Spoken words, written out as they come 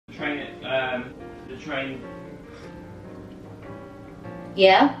the train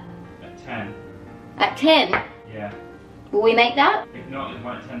Yeah? at 10. At 10? Yeah. Will we make that? If not, it's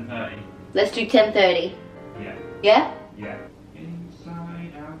about 10:30. Let's do 10:30. Yeah. Yeah? Yeah.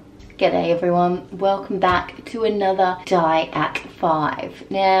 Inside out. G'day everyone, welcome back to another Die at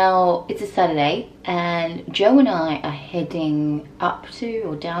 5. Now, it's a Saturday and Joe and I are heading up to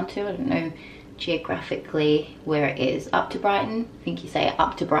or down to, I don't know geographically where it is, up to Brighton, I think you say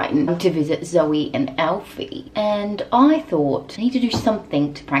up to Brighton, to visit Zoe and Alfie. And I thought I need to do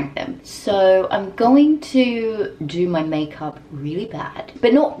something to prank them. So I'm going to do my makeup really bad,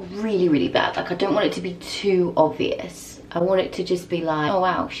 but not really bad. Like, I don't want it to be too obvious. I want it to just be like, oh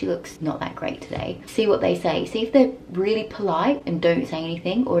wow, she looks not that great today. See what they say. See if they're really polite and don't say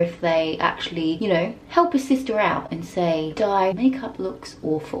anything, or if they actually, you know, help a sister out and say, Di, makeup looks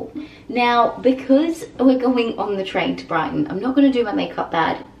awful. Now, because we're going on the train to Brighton, I'm not going to do my makeup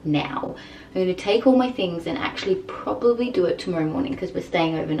bad now. I'm going to take all my things and actually probably do it tomorrow morning because we're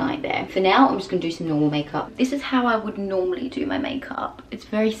staying overnight there. For now, I'm just going to do some normal makeup. This is how I would normally do my makeup. It's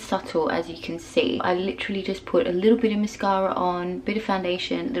very subtle, as you can see. I literally just put a little bit of mascara on, a bit of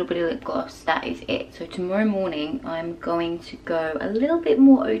foundation, a little bit of lip gloss. That is it. So tomorrow morning, I'm going to go a little bit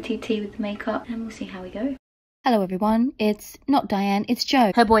more OTT with the makeup and we'll see how we go. Hello everyone, it's not Diane, it's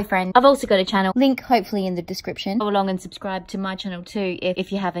Joe, her boyfriend. I've also got a channel, link hopefully in the description. Go along and subscribe to my channel too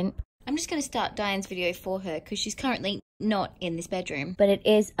if you haven't. I'm just going to start Diane's video for her because she's currently not in this bedroom. But it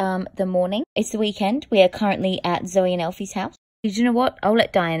is the morning, it's the weekend. We are currently at Zoe and Alfie's house. You know what? I'll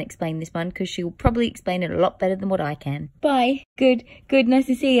let Diane explain this one because she'll probably explain it a lot better than what I can. Bye. Good, nice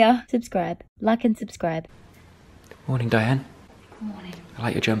to see ya. Subscribe, like and subscribe. Morning, Diane. Good morning. I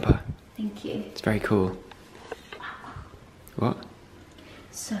like your jumper. Thank you. It's very cool. What?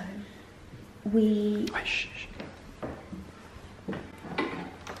 So, we... Wait, shh.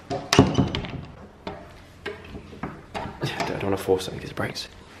 I don't want to force something because it breaks.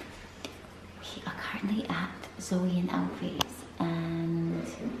 We are currently at Zoe and Alfie's and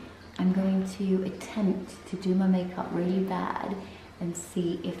I'm going to attempt to do my makeup really bad and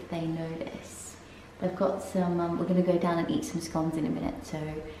see if they notice. They've got some, we're going to go down and eat some scones in a minute, so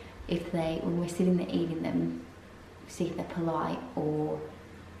if they, when we're sitting there eating them, see if they're polite or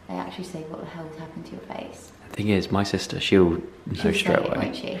they actually say, what the hell's happened to your face? The thing is, my sister, she'll know straight away.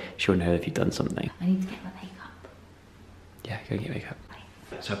 Won't she? She'll know if you've done something. I need to get my makeup. Yeah, go get makeup.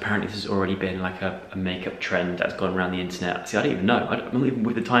 So apparently this has already been like a makeup trend that's gone around the internet. See, I don't even know. I'm not even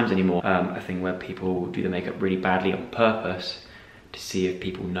with the times anymore. A thing where people do the makeup really badly on purpose to see if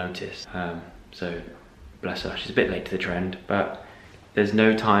people notice. So, bless her, she's a bit late to the trend, but there's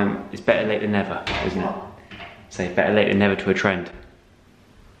no time. It's better late than never, isn't it? Say better late than never to a trend.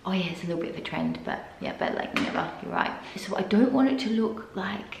 Oh yeah, it's a little bit of a trend, but yeah, better late than never, you're right. So I don't want it to look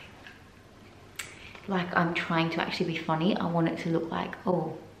like I'm trying to actually be funny. I want it to look like,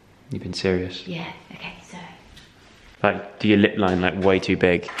 oh. You've been serious? Yeah, okay, so. Like, do your lip line like way too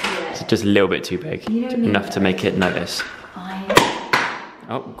big? Yeah. It's just a little bit too big. Enough to make it notice.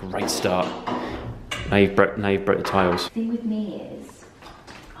 Oh, great start. Now you've broke the tiles. The thing with me is,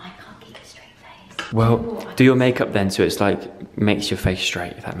 I can't keep a straight face. Well, do your makeup then so it's like, makes your face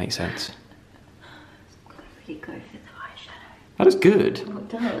straight, if that makes sense. I'm gonna really go for the eyeshadow. That is good. Oh, it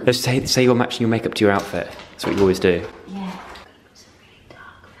does. Let's say you're matching your makeup to your outfit. That's what you always do. Yeah. I'm gonna put some really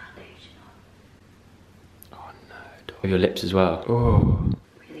dark foundation on. Oh no. With your lips as well. Oh.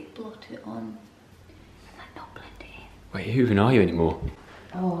 Really blot it on. And then not blend it in. Wait, who even are you anymore?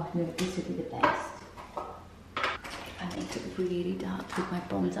 Oh no, this would be the best. If I make it really dark with my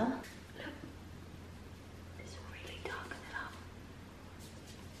bronzer. Look. This will really darken it up.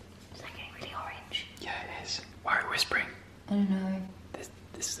 It's like getting really orange. Yeah, it is. Why are we whispering? I don't know.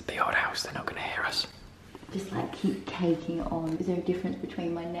 This is a big old house, they're not going to hear us. Just like keep caking it on. Is there a difference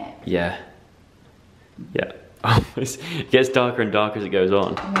between my neck? Yeah. Yeah. Oh, it gets darker and darker as it goes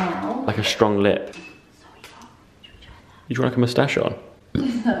on. Now. Like a strong lip. Sorry, should we try that? You draw like a moustache on?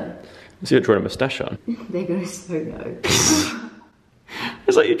 No. So you're drawing a moustache on? They're gonna so know.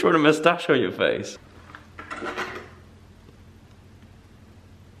 It's like you're drawing a moustache on your face.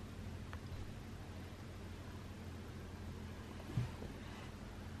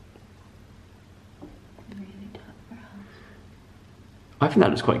 Really dark brows. I think that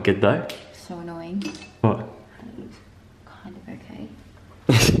looks quite good though. So annoying. What? That looks kind of okay.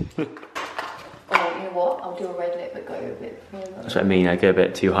 Oh, you know what? I'll do a red lip but go a bit further. That's what I mean, I go a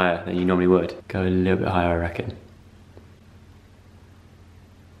bit too higher than you normally would. Go a little bit higher, I reckon.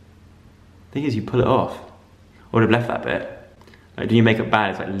 Thing is, you pull it off. I would have left that bit. Like, doing your makeup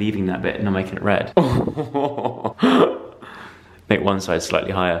bad, it's like leaving that bit and not making it red. Make one side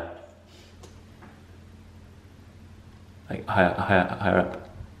slightly higher. Like higher up.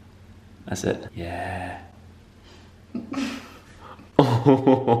 That's it. Yeah.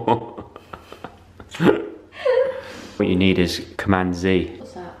 What you need is Command Z.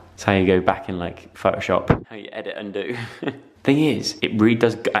 What's that? It's how you go back in like Photoshop. How you edit and do. Thing is, it really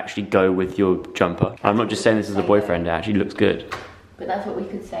does actually go with your jumper. I'm not just saying this as a boyfriend, it actually looks good. But that's what we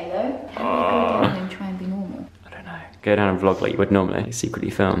could say though. How do we go down and try and be normal? I don't know. Go down and vlog like you would normally.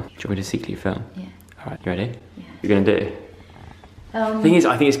 Secretly film. Do you want me to secretly film? Yeah. Alright, you ready? Yeah. You're gonna do it? Thing is,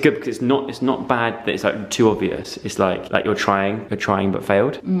 I think it's good because it's not bad that it's like too obvious. It's like you're trying but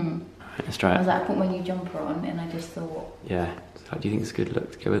failed. Alright, let's try it. I was like, I put my new jumper on and I just thought. Yeah. So do you think it's a good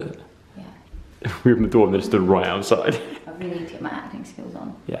look to go with it? Yeah. We opened the door and they're stood right outside. I really need to get my acting skills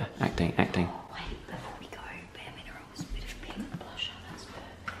on. Yeah, acting. Wait, before we go, bare minerals, a bit of pink blusher, that's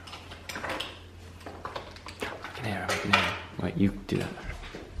perfect. I can hear him. Wait, you do that.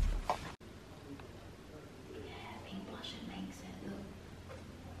 Yeah, pink blusher makes it look.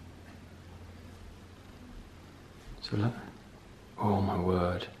 So look. Oh my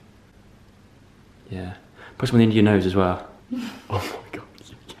word. Yeah. Put some into your nose as well. Oh my god.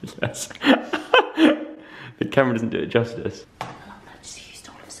 Yes. The camera doesn't do it justice. I just used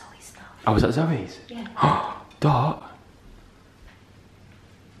all of Zoe's stuff. Oh, was that Zoe's? Yeah. Dot.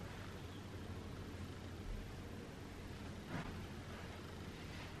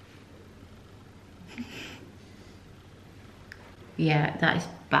 Yeah, that is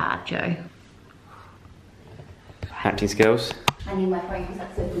bad, Joe. Acting skills. I need my phone because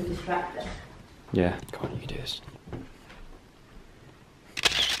that's a good distractor. Yeah. Come on, you can do this.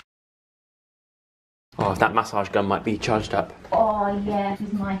 Oh, that massage gun might be charged up. Oh yeah,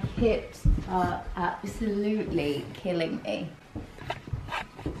 because my hips are absolutely killing me.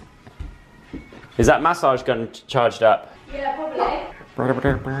 Is that massage gun charged up? Yeah, probably.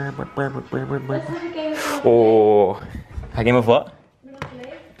 Let's have a game of Oh, a game of what?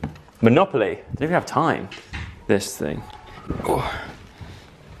 Monopoly. Monopoly. I don't even have time. This thing. Oh,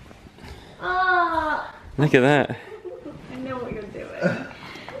 Ah! look at that. I know what you're doing.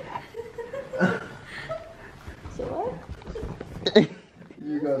 So what?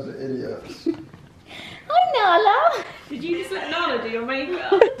 You guys are idiots. Hi, Nala. Did you just let Nala do your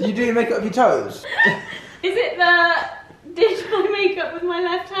makeup? Do you do your makeup with your toes? Is it the did my makeup with my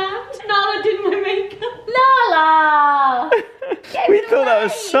left hand? Nala did my makeup. Nala! We thought that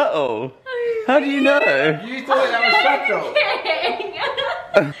was subtle. How do you know? You thought that was subtle.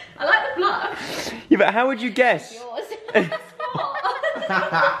 Kidding. I like the blush. Yeah, but how would you guess? Yours.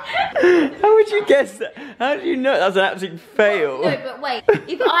 How would you guess that? How do you know? That's an absolute fail. No, but wait.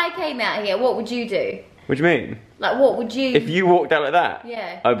 If I came out here, what would you do? What do you mean? Like, what would you... If you walked out like that?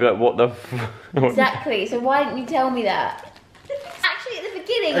 Yeah. I'd be like, what the Exactly. So why didn't you tell me that? Actually, at the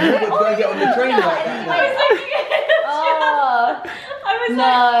beginning... You were going to get on the train like I was that. like, Oh, I was no.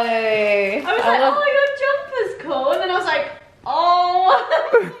 like, oh, your jumper's cool, and then I was like, oh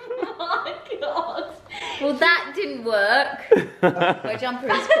my god. Well, that didn't work. My jumper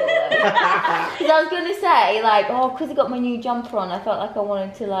is cool though. Because I was going to say, like, oh, because I got my new jumper on, I felt like I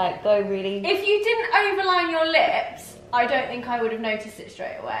wanted to, like, go really... If you didn't overline your lips, I don't think I would have noticed it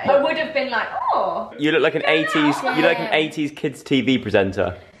straight away. I would have been like, oh. You look like an 80s, Yeah. you look like an 80s kids TV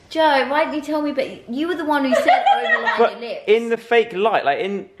presenter. Joe, why didn't you tell me? But you were the one who said overline your But lips. in the fake light, like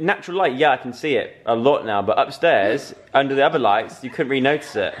in natural light, yeah, I can see it a lot now. But upstairs, under the other lights, you couldn't really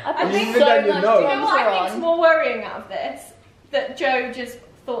notice it. I I put think so down your much nose. You know what I bronzer think's on. more worrying out of this? That Joe just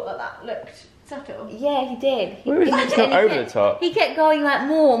thought that that looked subtle. Yeah, he did. Well, it's And not he over kept- the top. He kept going like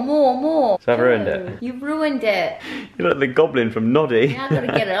more. So I've ruined it. You ruined it. You look like the goblin from Noddy. Now I gotta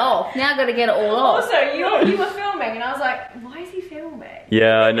get it off. Now I gotta get it all off. Also, you were filming, and I was like, why is he filming?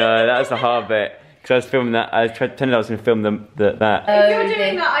 Yeah, I know, that's the hard bit. Because I was filming that, I pretended I was going to film that. If you're okay.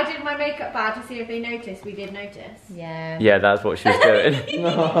 doing that, I did my makeup bad to see if they noticed. We did notice. Yeah. Yeah, that's what she was doing.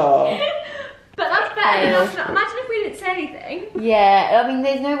 No. But that's better. That's not, imagine if we didn't say anything. Yeah, I mean,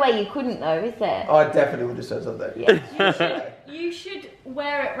 there's no way you couldn't though, is there? I definitely would have said something. Yeah. You should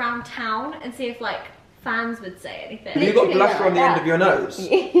wear it round town and see if like fans would say anything. You got Literally blusher like on the that. end of your nose.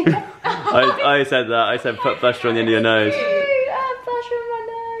 I said that, I said put blusher on the end of your nose. I have blusher on my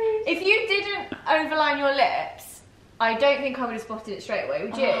nose. If you didn't overline your lips, I don't think I would have spotted it straight away,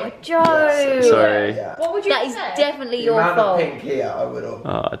 would you? Oh, Joe. Sorry. Yeah. What would you That is say? definitely The your amount fault. of pink here, I would have.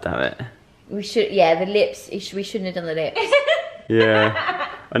 Oh, damn it. We should, yeah, the lips. We shouldn't have done the lips. Yeah.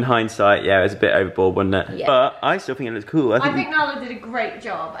 On hindsight, yeah, it was a bit overboard, wasn't it? Yeah. But I still think it looks cool. I think Nala did a great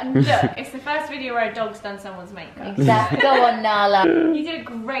job. And look, it's the first video where a dog's done someone's makeup. Exactly. Go on, Nala. You did a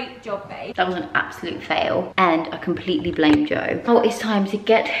great job, babe. That was an absolute fail, and I completely blame Joe. Oh, it's time to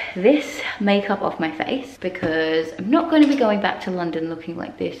get this makeup off my face because I'm not going to be going back to London looking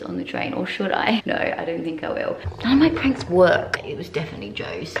like this on the train, or should I? No, I don't think I will. None of my pranks work. It was definitely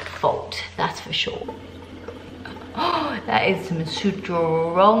Joe's fault, that's for sure. Oh, that is some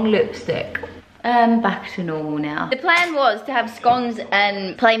strong lipstick. Back to normal now. The plan was to have scones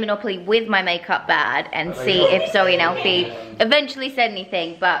and play Monopoly with my makeup bad and see if Zoe and Alfie eventually said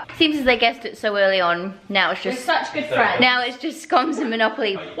anything, but seems as they guessed it so early on, now it's We're just such good friends. now it's just scones and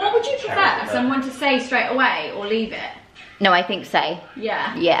Monopoly. What would you prefer? Someone to say straight away or leave it? No, I think say.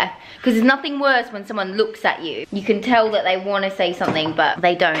 Yeah. Yeah, because there's nothing worse when someone looks at you. You can tell that they want to say something, but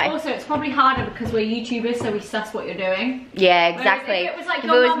they don't. Also, it's probably harder because we're YouTubers, so we suss what you're doing. Yeah, Whereas exactly. if it was like If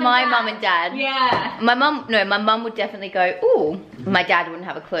your it was mum and my dad. mum and dad. Yeah. My mum would definitely go, ooh. My dad wouldn't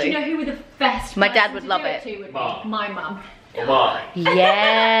have a clue. Do you know who were the best? My dad person would to love do it. To would be Mum. my mum.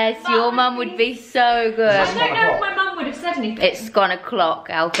 Yes, your mum would be so I good. don't know if my mum would have said anything. It's gone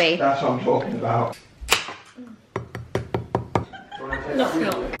o'clock, Alfie. That's what I'm talking about. Knock,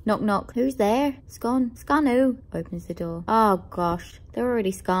 knock. Knock, knock. Who's there? Scone. Scone who? Opens the door. Oh gosh, they're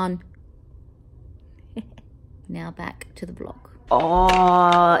already scone. Now back to the vlog.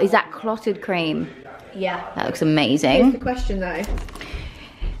 Oh, is that clotted cream? Yeah. That looks Here's amazing. the question though.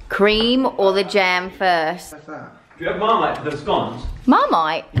 Cream or the jam first? What's that? Do you have Marmite for the scones?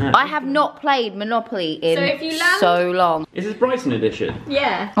 Marmite? Yeah. I have not played Monopoly in So if you land- so long. Is this Brighton edition?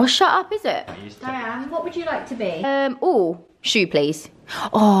 Yeah. Oh, shut up, is it? Dianne, what would you like to be? Oh, shoe please.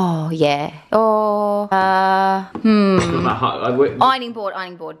 Oh, yeah. Oh, Ironing board,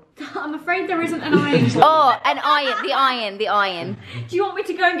 ironing board. I'm afraid there isn't an iron. Oh, an iron, the iron. Do you want me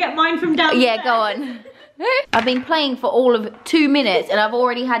to go and get mine from downstairs? Yeah, go on. I've been playing for all of 2 minutes and I've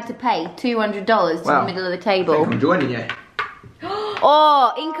already had to pay $200 to Wow. the middle of the table. I'm joining you.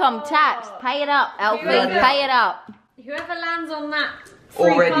 Oh, income tax. Pay it up, Alfie. Pay it up. Whoever lands on that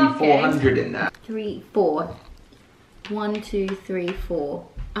free Already parking, 400 in there. 3, 4. 1, 2, 3, 4.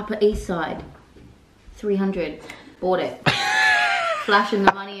 Upper East Side. 300. Bought it. Flashing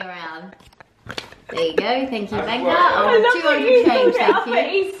the money around. There you go. Thank you, Becca. I Oh, love that 200 you change. called it Thank Upper you.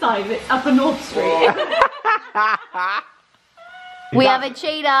 East Side, but it's Upper North Street. We have a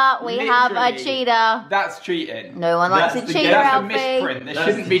cheater. We have a Literally. cheater. That's cheating. No one likes a That's the cheater, That's a Alfie. misprint. There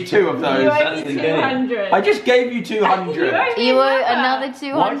shouldn't be two of You those. owe me 200. I just gave you 200. You owe another Why did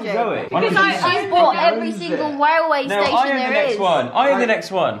 200. you go it? Because I She's bought every owns single it. railway No, station I own the there next is. one. I own the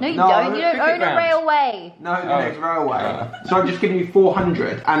next one. No, you No, don't. You don't cricket own a ground. railway. No, the next railway. So I've just given you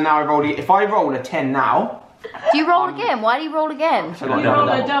 400, and now I've already. If I roll a 10 now, Do you roll again? Why do you roll again? so like You roll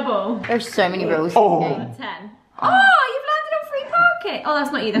a double. double. There's so many rules. Oh. 10. Oh, you've landed on free parking. Oh,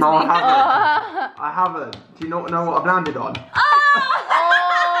 that's not you, that's No, me. I haven't. I haven't. Do you not know what I've landed on? Oh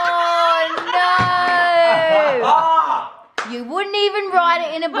no! Ah! You wouldn't even write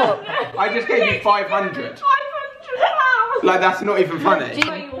it in a book. I just gave you 500. £500. Like that's not even funny.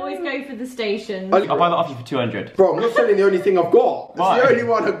 So you always go for the stations. I'll buy that off you for 200. Bro, I'm not selling the only thing I've got. That's Why? the only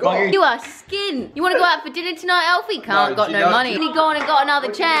one I've got. You are skin. You want to go out for dinner tonight, Alfie? Can't. No, got she no doesn't. money. Only gone and got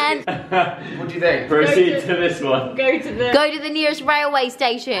another chance. What do you think? Proceed to this one. Go to the... Go to the nearest railway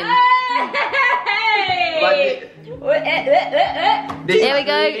station. Hey! There we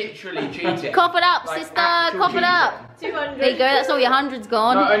go. Literally cheating. Cough it up, Like, sister. actual Cough it up. 200. There you go. That's all your hundreds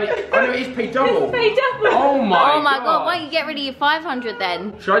gone. No, only, oh no, it's paid double. Pay double. Oh my Oh my god, why don't you get rid of your 500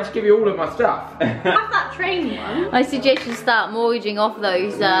 then? Should I just give you all of my stuff? Have that train one. I suggest you start mortgaging off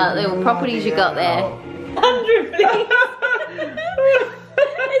those little properties you got there. 100, please.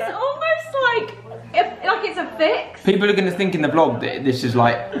 It's almost like it's a fix. People are going to think in the vlog that this is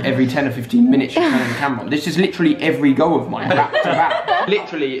like every 10 or 15 minutes you're turning the camera on. This is literally every go of mine, back to back.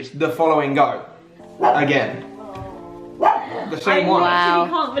 Literally, it's the following go. Again. The same one. Wow. I actually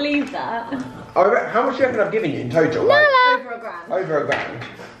can't believe that. How much do you reckon I've given you in total? Like, Over a grand. over a grand.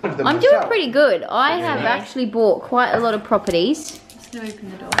 Of them I'm doing myself. pretty good. I have actually bought quite a lot of properties. Just gonna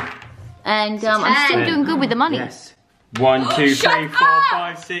open the door. And I'm still doing good with the money. Yes. 1, 2, 3, shut 4, up!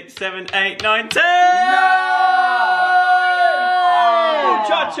 5, 6, 7, 8, 9, 10! Oh!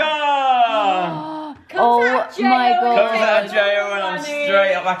 Cha-cha! Oh jail. my Comes god. out of jail and I'm Funny.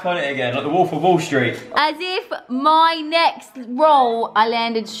 straight up back on it again, like the Wolf of Wall Street. As if my next roll I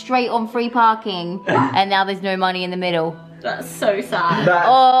landed straight on free parking and now there's no money in the middle. That's so sad.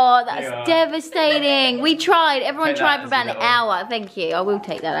 Oh, that's Yeah. devastating. We tried. Everyone Take tried that for about as an a little- hour. Thank you. I will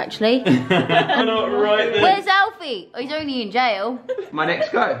take that actually. Not right then. Where's Alfie? Oh, he's only in jail. My next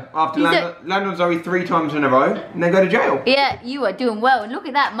go. After He's land on Zoe 3 times in a row, and then go to jail. Yeah, you are doing well. And look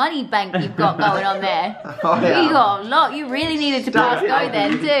at that money bank you've got going on there. Oh, yeah. You got a lot. You really needed to pass go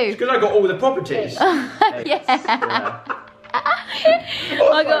then too. Because I got all the properties. Yeah.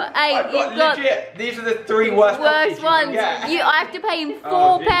 I got 8. I've You've got legit, these are the 3 worst properties worst ones. you can get. I have to pay him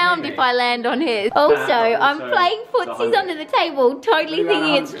Oh, £4 if I land on his. Also, I'm also, playing it's footsies under the table, totally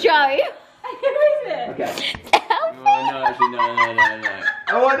thinking it's Joe. Who is it? Okay. Oh, no, actually, no.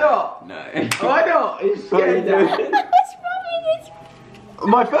 Oh, why not? No. Oh, why not? It's scary. What's wrong?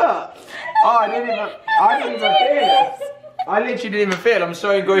 My foot. Oh, I didn't even feel it. I literally didn't even feel. I'm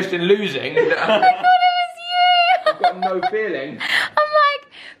so engrossed in losing. I thought it was you. I've got no feeling. I'm like,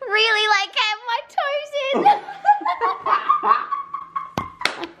 really like having my toes in.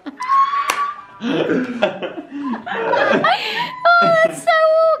 Oh, that's so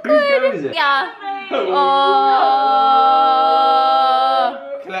awkward. Whose go is it? Yeah. Oh.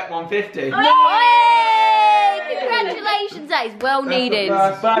 Collect 150. Hey, congratulations, that is well needed.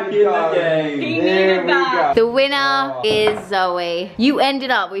 Back in the game. He needed that. The winner is Zoe. You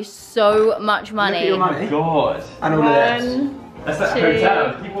ended up with so much money. Look at your money. God. And all of this. That's that 2.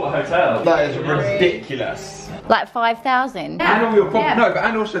 hotel. You bought a hotel. That is ridiculous. Like 5,000. And all your properties. No, but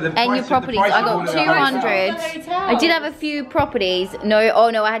and also the price And your properties. I got 200. I did have a few properties. No, oh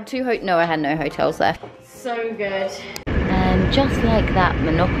no, I had no, I had no hotels left. So good. And just like that,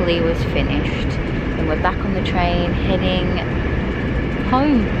 Monopoly was finished. And we're back on the train, heading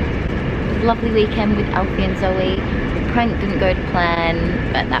home. It was a lovely weekend with Alfie and Zoe. The prank didn't go to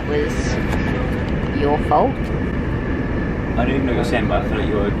plan, but that was your fault. I don't even know what you're saying, but I feel like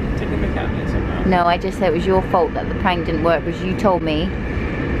you're taking the mick out of it somehow. No, I just said it was your fault that the prank didn't work because you told me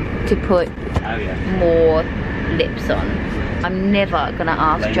to put Oh, yeah. more lips on. I'm never gonna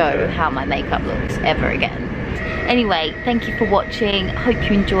ask Later. Joe how my makeup looks ever again. Anyway, thank you for watching. Hope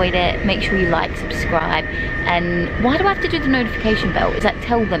you enjoyed it. Make sure you like, subscribe, and why do I have to do the notification bell? Is that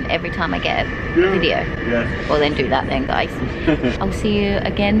tell them every time I get a video? Yeah. Well then do that then, guys. I'll see you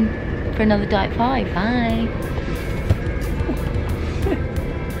again for another Diet 5. Bye.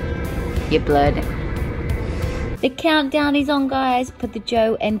 You're blurred. The countdown is on, guys, for the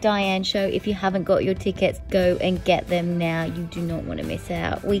Joe and Dianne show. If you haven't got your tickets, go and get them now. You do not want to miss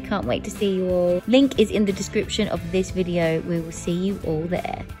out. We can't wait to see you all. Link is in the description of this video. We will see you all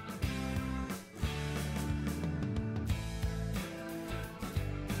there.